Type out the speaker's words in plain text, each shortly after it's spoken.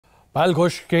पायल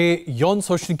घोष के यौन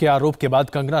शोषण के आरोप के बाद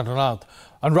कंगना रनौत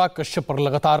अनुराग कश्यप पर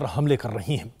लगातार हमले कर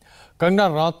रही हैं। कंगना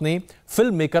रनौत ने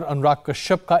फिल्म मेकर अनुराग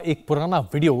कश्यप का एक पुराना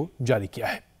वीडियो जारी किया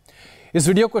है। इस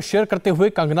वीडियो को शेयर करते हुए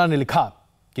कंगना ने लिखा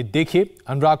कि देखिए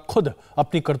अनुराग खुद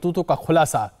अपनी करतूतों का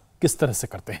खुलासा किस तरह से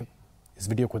करते हैं। इस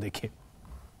वीडियो को देखिए।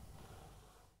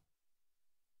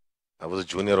 I was a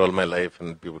junior all my life,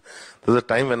 and people. There was a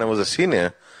time when I was a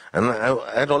senior, and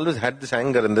I had always had this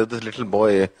anger. And there was this little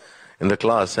boy in the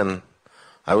class, and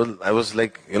I was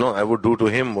like, I would do to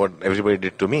him what everybody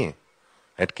did to me.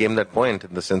 It came that point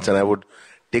in the sense, and I would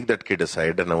take that kid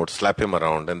aside, and I would slap him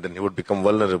around, and then he would become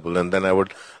vulnerable, and then I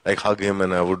would like hug him,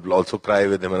 and I would also cry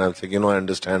with him, and I'd say, I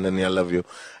understand, and I love you.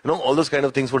 All those kind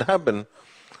of things would happen.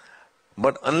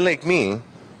 But unlike me,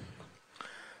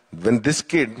 when this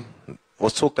kid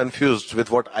was so confused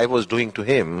with what I was doing to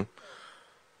him,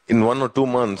 in 1 or 2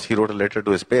 months, he wrote a letter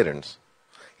to his parents.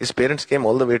 His parents came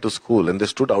all the way to school, and they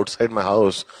stood outside my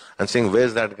house and saying,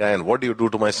 where's that guy, and what do you do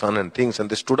to my son, and things, and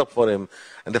they stood up for him,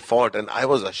 and they fought, and I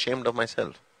was ashamed of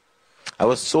myself. I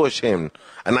was so ashamed,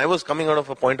 and I was coming out of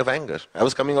a point of anger. I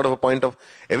was coming out of a point of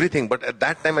everything, but at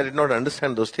that time, I did not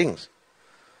understand those things.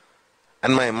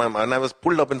 And and I was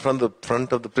pulled up in front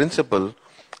of the principal,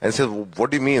 and said,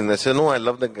 what do you mean? I said, no, I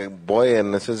love the boy.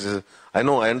 And I says, I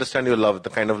know, I understand your love,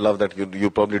 the kind of love that you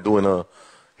probably do in a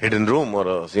hidden room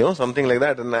or something like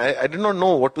that. And I did not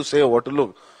know what to say or what to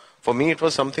look. For me, it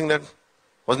was something that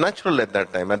was natural at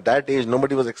that time. At that age,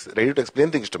 nobody was ready to explain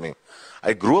things to me.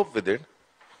 I grew up with it.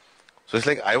 So it's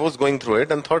like I was going through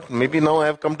it and thought, maybe now I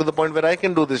have come to the point where I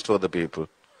can do this to other people.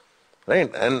 Right?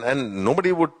 And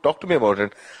nobody would talk to me about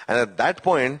it. And at that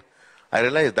point, I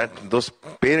realized that those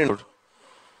parents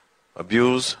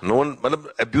abuse,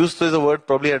 abuse is a word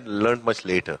probably I had learned much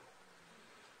later.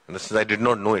 In the sense, I did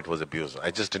not know it was abuse.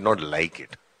 I just did not like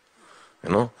it.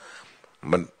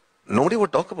 But nobody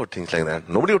would talk about things like that.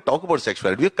 Nobody would talk about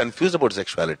sexuality. We were confused about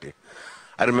sexuality.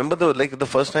 I remember the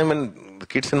first time when the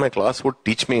kids in my class would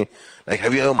teach me, like,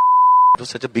 have you ever it was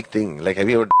such a big thing. Like, have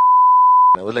you ever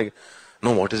I was like,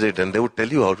 no, what is it? And they would tell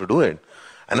you how to do it.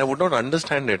 And I would not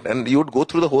understand it. And you would go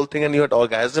through the whole thing and you had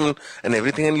orgasm and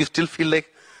everything, and you still feel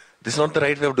like this is not the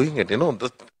right way of doing it,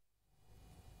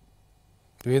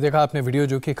 तो ये देखा आपने video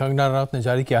जो कि कंगना रनौत ने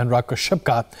जारी किया अनुराग कश्यप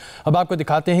का। अब आपको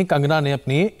दिखाते हैं कंगना ने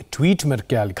अपने ट्वीट में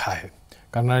क्या लिखा है।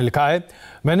 कंगना ने लिखा है,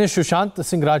 मैंने सुशांत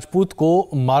सिंह राजपूत को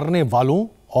मारने वालों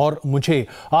और मुझे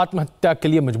आत्महत्या के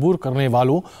लिए मजबूर करने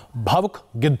वालों भावुक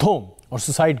गिद्धों और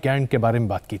सुसाइड गैंग के बारे में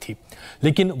बात की थी,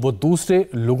 लेकिन वो दूसरे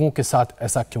लोगों के साथ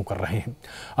ऐसा क्यों कर रहे हैं।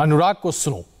 अनुराग को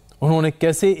सुनो, उन्होंने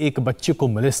कैसे एक बच्चे को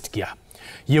मोलेस्ट किया।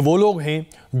 ये वो लोग हैं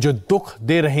जो दुख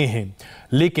दे रहे हैं,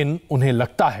 लेकिन उन्हें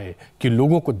लगता है कि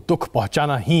लोगों को दुख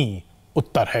पहुंचाना ही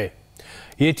उत्तर है।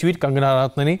 ये ट्वीट कंगना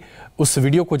रनौत ने उस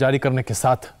वीडियो को जारी करने के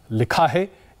साथ लिखा है,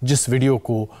 जिस वीडियो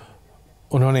को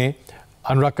उन्होंने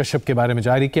अनुराग कश्यप के बारे में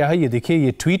जारी किया है। ये देखिए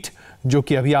ये ट्वीट जो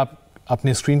कि अभी आप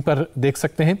अपने स्क्रीन पर देख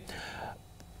सकते हैं।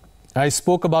 I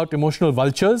spoke about emotional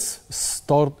vultures,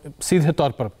 सीधे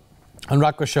तौर पर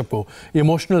अनुराग कश्यप को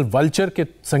इमोशनल वल्चर के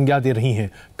संज्ञा दे रही हैं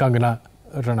कंगना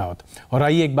रनौत। और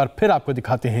आइए एक बार फिर आपको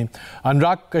दिखाते हैं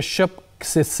अनुराग कश्यप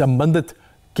से संबंधित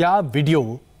क्या वीडियो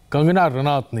कंगना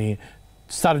रनौत ने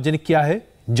सार्वजनिक किया है,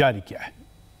 जारी किया है।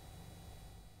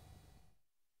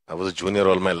 I was a junior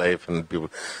all my life, and people.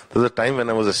 There was a time when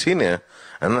I was a senior,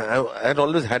 and I had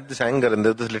always had this anger, and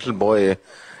there was this little boy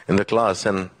in the class,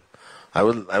 and I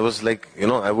was like,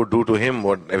 I would do to him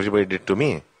what everybody did to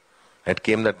me. It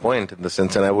came that point in the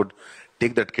sense, and I would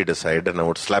take that kid aside, and I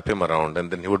would slap him around, and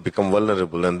then he would become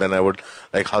vulnerable, and then I would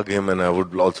like hug him, and I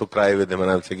would also cry with him, and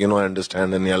I'd say, I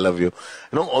understand, and I love you.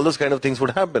 All those kind of things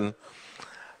would happen.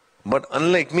 But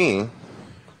unlike me,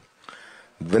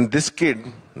 when this kid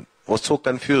was so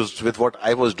confused with what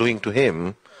I was doing to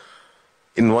him,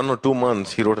 in 1 or 2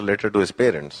 months, he wrote a letter to his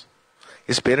parents.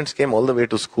 His parents came all the way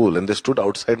to school, and they stood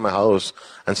outside my house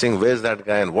and saying, where's that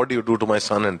guy, and what do you do to my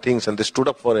son, and things, and they stood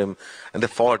up for him, and they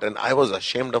fought, and I was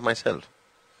ashamed of myself.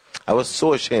 I was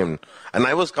so ashamed, and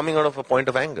I was coming out of a point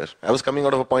of anger. I was coming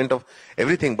out of a point of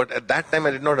everything, but at that time,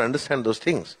 I did not understand those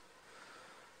things.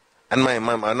 And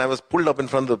and I was pulled up in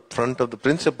front of the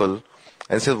principal,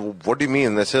 and said, what do you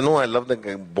mean? I said, no, I love the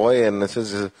boy. And I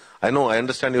says, I know, I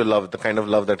understand your love, the kind of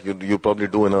love that you probably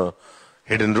do in a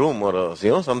hidden room or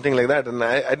something like that. And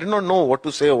I did not know what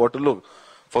to say or what to look.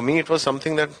 For me, it was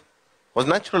something that was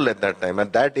natural at that time.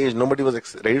 At that age, nobody was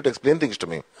ready to explain things to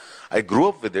me. I grew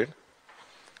up with it.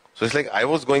 So it's like I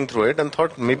was going through it and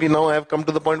thought, maybe now I have come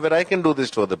to the point where I can do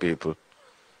this to other people.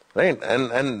 Right?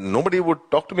 And nobody would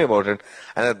talk to me about it.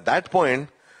 And at that point,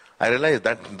 I realized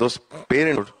that those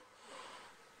parents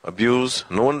Abuse,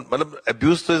 no one,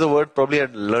 abuse is a word probably I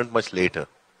learned much later.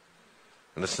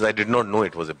 And this is, I did not know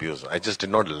it was abuse. I just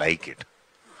did not like it,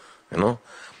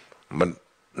 But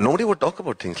nobody would talk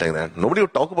about things like that. Nobody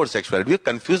would talk about sexuality. We were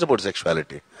confused about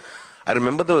sexuality. I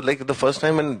remember the first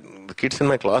time when the kids in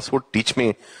my class would teach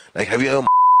me, like, have you ever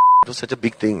it was such a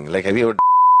big thing. Like, have you ever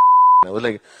I was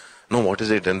like, no, what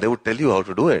is it? And they would tell you how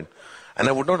to do it. And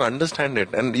I would not understand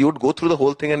it. And you would go through the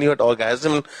whole thing and you had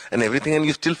orgasm and everything and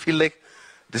you still feel like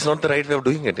this is not the right way of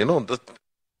doing it,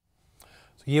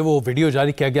 ये वो video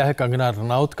जारी किया गया है कंगना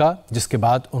रनौत का, जिसके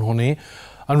बाद उन्होंने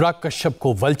अनुराग कश्यप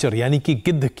को वल्चर यानी कि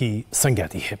गिद्ध की संज्ञा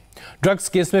दी है। ड्रग्स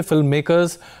केस में फिल्म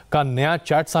मेकर्स का नया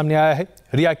चैट सामने आया है।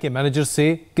 रिया के मैनेजर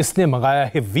से किसने मंगाया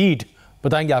है वीड,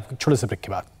 बताएंगे आपके छोटे से ब्रेक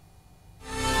के बाद।